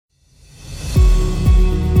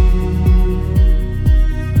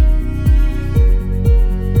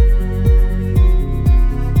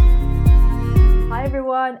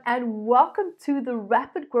and welcome to the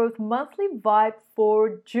Rapid Growth Monthly Vibe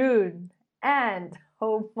for June. And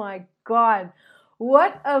oh my god,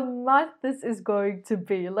 what a month this is going to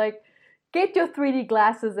be! Like, get your 3D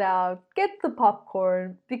glasses out, get the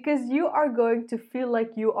popcorn, because you are going to feel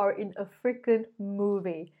like you are in a freaking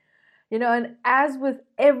movie. And as with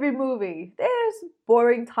every movie, there's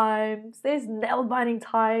boring times, there's nail biting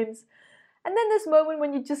times, and then this moment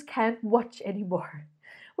when you just can't watch anymore.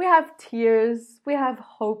 We have tears, we have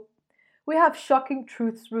hope, we have shocking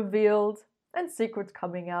truths revealed, and secrets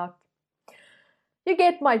coming out. You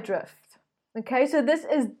get my drift. Okay, so this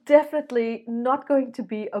is definitely not going to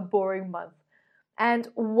be a boring month. And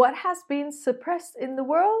what has been suppressed in the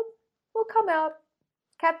world will come out.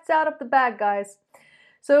 Cat's out of the bag, guys.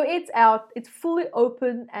 So it's out, it's fully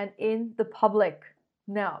open and in the public.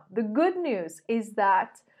 Now, the good news is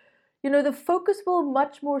that the focus will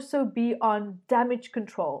much more so be on damage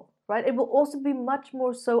control, right? It will also be much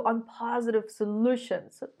more so on positive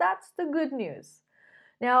solutions. So that's the good news.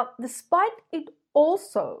 Now, despite it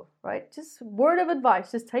also, right, just word of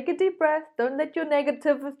advice, just take a deep breath. Don't let your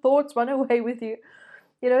negative thoughts run away with you.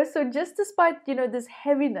 So just despite, this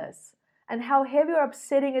heaviness and how heavy or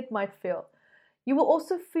upsetting it might feel, you will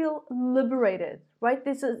also feel liberated, right?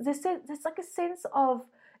 There's like a sense of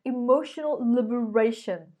emotional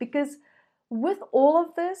liberation because with all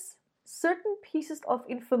of this, certain pieces of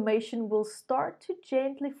information will start to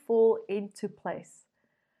gently fall into place,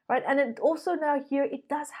 right? And it also now here, it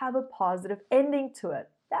does have a positive ending to it.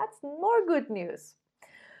 That's more good news.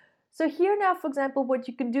 So here now, for example, what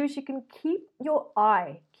you can do is you can keep your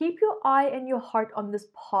eye and your heart on this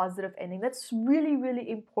positive ending. That's really, really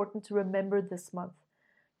important to remember this month.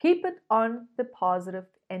 Keep it on the positive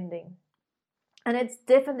ending. And it's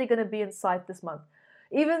definitely going to be in sight this month.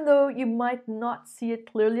 Even though you might not see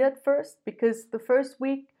it clearly at first, because the first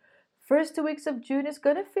 2 weeks of June is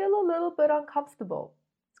going to feel a little bit uncomfortable.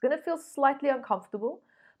 It's going to feel slightly uncomfortable.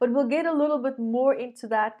 But we'll get a little bit more into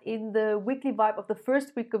that in the weekly vibe of the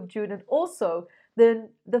first week of June. And also then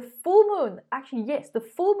the full moon, actually, yes, the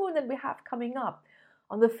full moon that we have coming up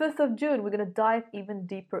on the 5th of June, we're going to dive even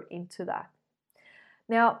deeper into that.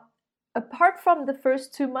 Now, apart from the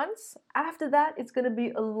first 2 months, after that, it's going to be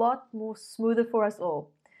a lot more smoother for us all.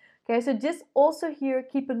 Okay, so just also here,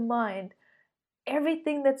 keep in mind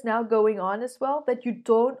everything that's now going on as well, that you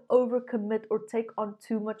don't overcommit or take on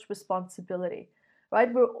too much responsibility.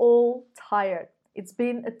 Right? We're all tired. It's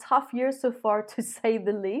been a tough year so far, to say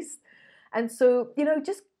the least. And so,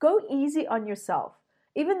 just go easy on yourself.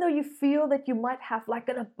 Even though you feel that you might have like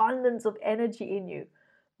an abundance of energy in you,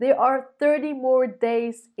 there are 30 more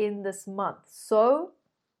days in this month. So,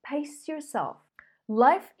 pace yourself.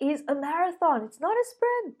 Life is a marathon. It's not a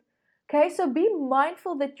sprint. Okay? So be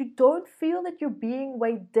mindful that you don't feel that you're being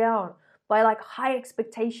weighed down by like high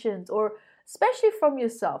expectations, or especially from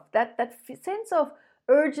yourself, that sense of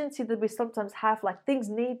urgency that we sometimes have, like things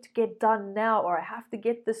need to get done now, or I have to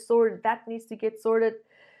get this sorted, that needs to get sorted.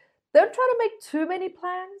 Don't try to make too many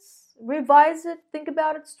plans. Revise it, think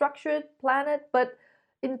about it, structure it, plan it. But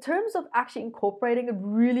in terms of actually incorporating a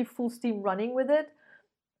really full steam running with it,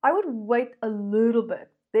 I would wait a little bit.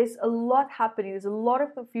 There's a lot happening. There's a lot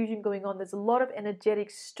of confusion going on. There's a lot of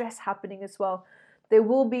energetic stress happening as well. There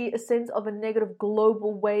will be a sense of a negative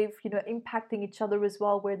global wave, impacting each other as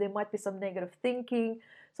well, where there might be some negative thinking,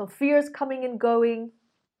 some fears coming and going.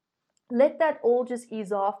 Let that all just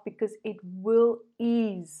ease off, because it will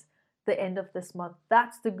ease the end of this month.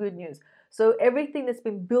 That's the good news. So everything that's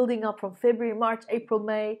been building up from February, March, April,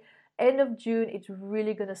 May, end of June, it's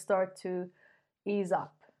really going to start to ease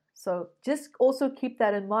up. So just also keep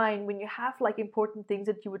that in mind when you have like important things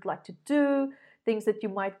that you would like to do, things that you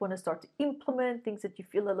might want to start to implement, things that you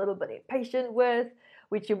feel a little bit impatient with,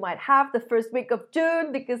 which you might have the first week of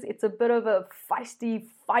June, because it's a bit of a feisty,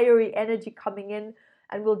 fiery energy coming in.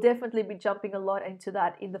 And we'll definitely be jumping a lot into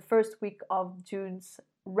that in the first week of June's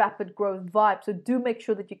Rapid Growth Vibe. So do make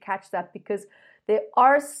sure that you catch that, because there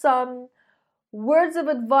are some words of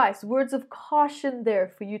advice, words of caution there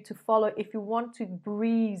for you to follow if you want to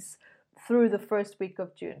breeze through the first week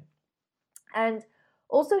of June. And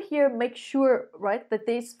also here, make sure, right, that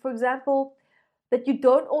there's, for example, that you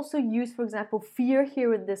don't also use, for example, fear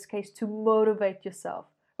here in this case to motivate yourself,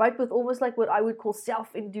 right, with almost like what I would call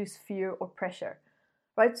self-induced fear or pressure,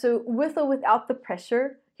 right? So with or without the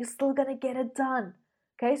pressure, you're still going to get it done,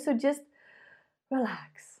 okay? So just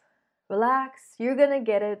relax, you're going to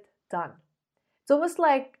get it done. It's almost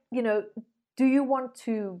like, do you want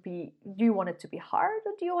it to be hard,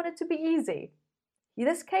 or do you want it to be easy? In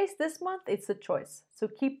this case, this month, it's a choice. So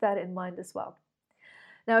keep that in mind as well.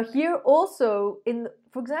 Now here also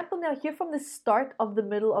for example, now here from the start of the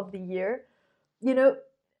middle of the year, you know,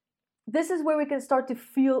 this is where we can start to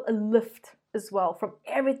feel a lift as well from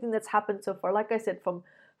everything that's happened so far. Like I said, from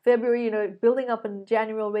February, building up in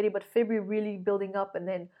January already, but February really building up, and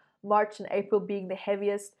then March and April being the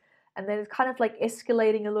heaviest. And then it's kind of like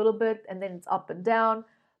escalating a little bit, and then it's up and down.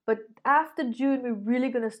 But after June, we're really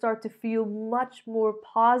going to start to feel much more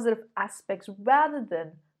positive aspects rather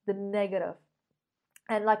than the negative.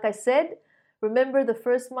 And like I said, remember the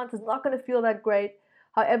first month is not going to feel that great.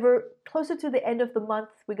 However, closer to the end of the month,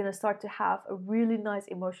 we're going to start to have a really nice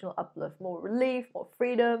emotional uplift, more relief, more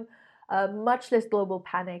freedom, much less global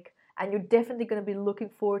panic. And you're definitely going to be looking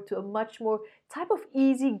forward to a much more type of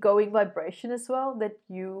easygoing vibration as well that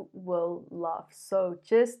you will love. So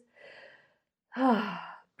just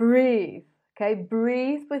breathe, okay?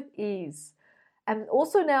 Breathe with ease. And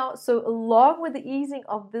also now, so along with the easing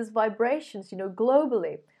of these vibrations,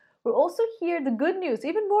 globally, we're also here, the good news,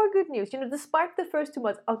 even more good news, despite the first 2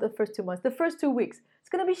 months, the first 2 weeks, it's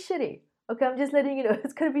going to be shitty. Okay, I'm just letting you know,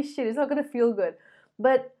 it's going to be shitty. It's not going to feel good.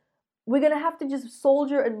 But we're going to have to just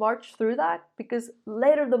soldier and march through that, because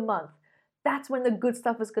later the month, that's when the good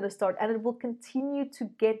stuff is going to start. And it will continue to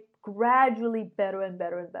get gradually better and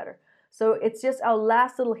better and better. So it's just our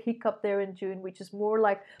last little hiccup there in June, which is more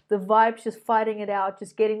like the vibes just fighting it out,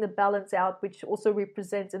 just getting the balance out, which also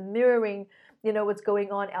represents and mirroring, what's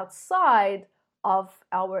going on outside of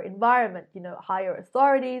our environment, higher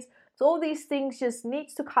authorities. So all these things just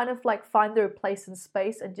needs to kind of like find their place in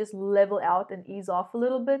space and just level out and ease off a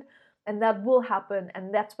little bit. And that will happen.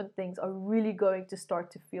 And that's when things are really going to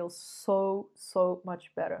start to feel so, so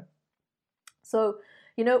much better. So,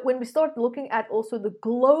 when we start looking at also the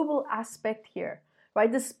global aspect here,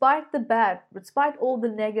 right? Despite the bad, despite all the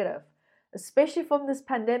negative, especially from this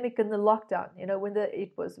pandemic and the lockdown, whether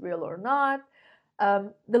it was real or not,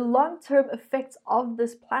 the long-term effects of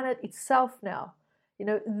this planet itself now,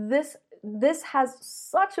 this has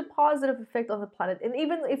such a positive effect on the planet. And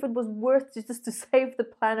even if it was worth just to save the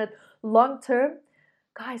planet long-term,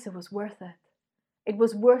 guys, it was worth it. It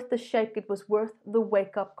was worth the shake. It was worth the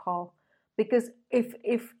wake-up call. Because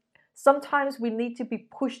if sometimes we need to be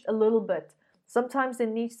pushed a little bit, sometimes there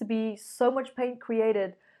needs to be so much pain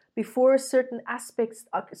created before certain aspects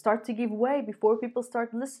start to give way, before people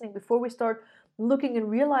start listening, before we start looking and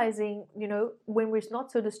realizing, when we're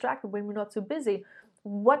not so distracted, when we're not so busy,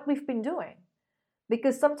 what we've been doing.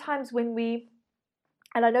 Because sometimes when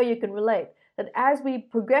and I know you can relate, that as we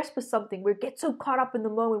progress with something, we get so caught up in the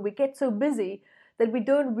moment, we get so busy, that we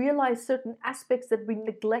don't realize certain aspects that we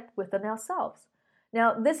neglect within ourselves.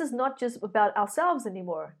 Now, this is not just about ourselves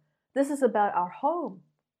anymore. This is about our home.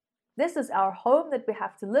 This is our home that we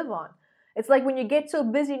have to live on. It's like when you get so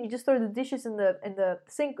busy and you just throw the dishes in the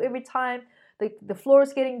sink every time, the floor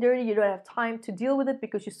is getting dirty, you don't have time to deal with it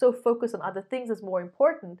because you're so focused on other things that's more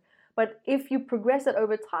important. But if you progress it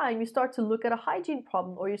over time, you start to look at a hygiene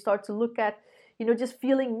problem, or you start to look at, just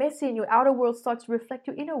feeling messy, and your outer world starts to reflect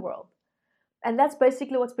your inner world. And that's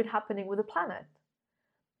basically what's been happening with the planet.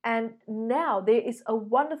 And now there is a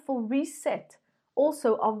wonderful reset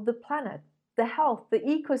also of the planet, the health, the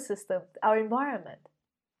ecosystem, our environment.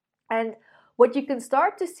 And what you can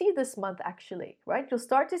start to see this month actually, right? You'll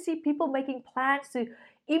start to see people making plans to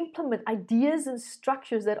implement ideas and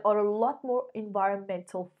structures that are a lot more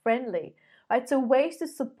environmental friendly, right? So ways to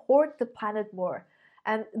support the planet more.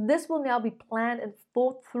 And this will now be planned and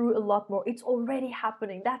thought through a lot more. It's already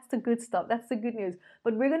happening. That's the good stuff. That's the good news.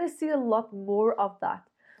 But we're going to see a lot more of that.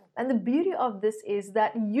 And the beauty of this is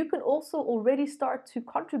that you can also already start to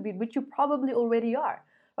contribute, which you probably already are,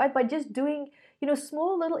 right? By just doing,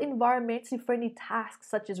 small little environmentally friendly tasks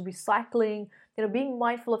such as recycling, being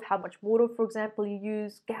mindful of how much water, for example, you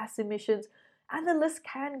use, gas emissions, and the list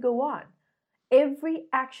can go on. Every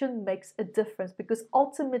action makes a difference, because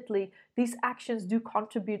ultimately these actions do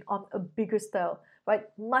contribute on a bigger scale, right?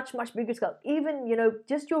 Much, much bigger scale. Even,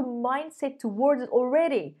 just your mindset towards it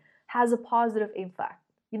already has a positive impact.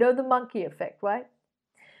 The monkey effect, right?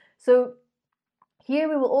 So here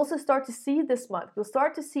we will also start to see this month, we'll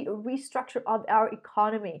start to see a restructure of our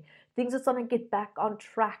economy. Things are starting to get back on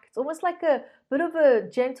track. It's almost like a bit of a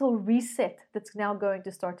gentle reset that's now going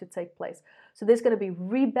to start to take place. So there's going to be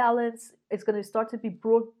rebalance. It's going to start to be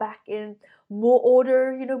brought back in more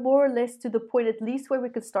order, more or less to the point at least where we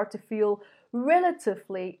can start to feel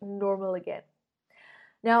relatively normal again.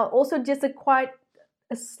 Now, also just a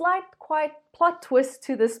slight plot twist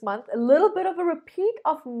to this month, a little bit of a repeat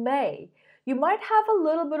of May. You might have a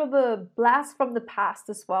little bit of a blast from the past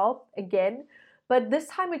as well, again, but this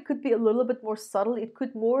time it could be a little bit more subtle. It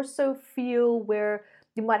could more so feel where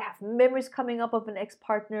You might have memories coming up of an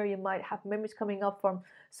ex-partner. You might have memories coming up from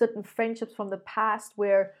certain friendships from the past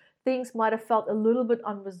where things might have felt a little bit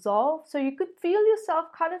unresolved. So you could feel yourself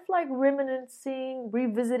kind of like reminiscing,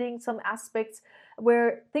 revisiting some aspects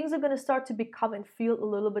where things are going to start to become and feel a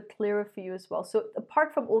little bit clearer for you as well. So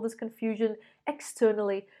apart from all this confusion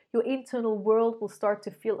externally, your internal world will start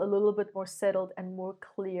to feel a little bit more settled and more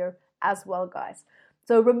clear as well, guys.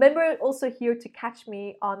 So remember also here to catch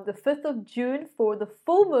me on the 5th of June for the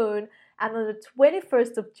full moon and on the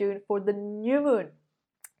 21st of June for the new moon.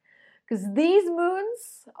 Because these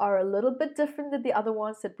moons are a little bit different than the other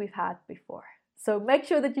ones that we've had before. So make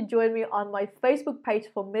sure that you join me on my Facebook page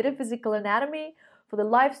for Metaphysical Anatomy for the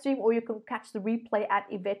live stream, or you can catch the replay at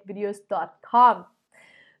YvetteVideos.com.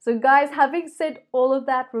 So guys, having said all of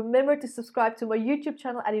that, remember to subscribe to my YouTube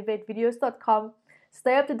channel at YvetteVideos.com.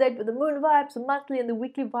 Stay up to date with the moon vibes, the monthly and the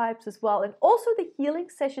weekly vibes as well, and also the healing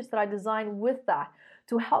sessions that I design with that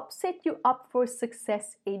to help set you up for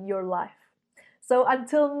success in your life. So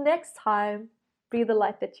until next time, be the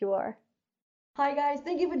light that you are. Hi guys,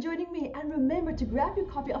 thank you for joining me, and remember to grab your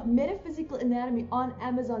copy of Metaphysical Anatomy on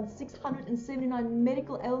Amazon, 679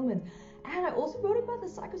 medical ailments. And I also wrote about the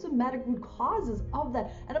psychosomatic root causes of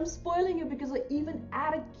that, and I'm spoiling you because I even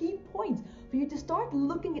added key points for you to start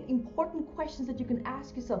looking at important questions that you can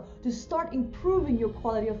ask yourself to start improving your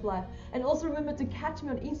quality of life. And also remember to catch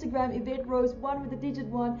me on Instagram, Yvette Rose 1 with the digit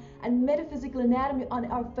 1, and Metaphysical Anatomy on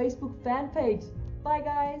our Facebook fan page. Bye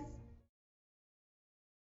guys.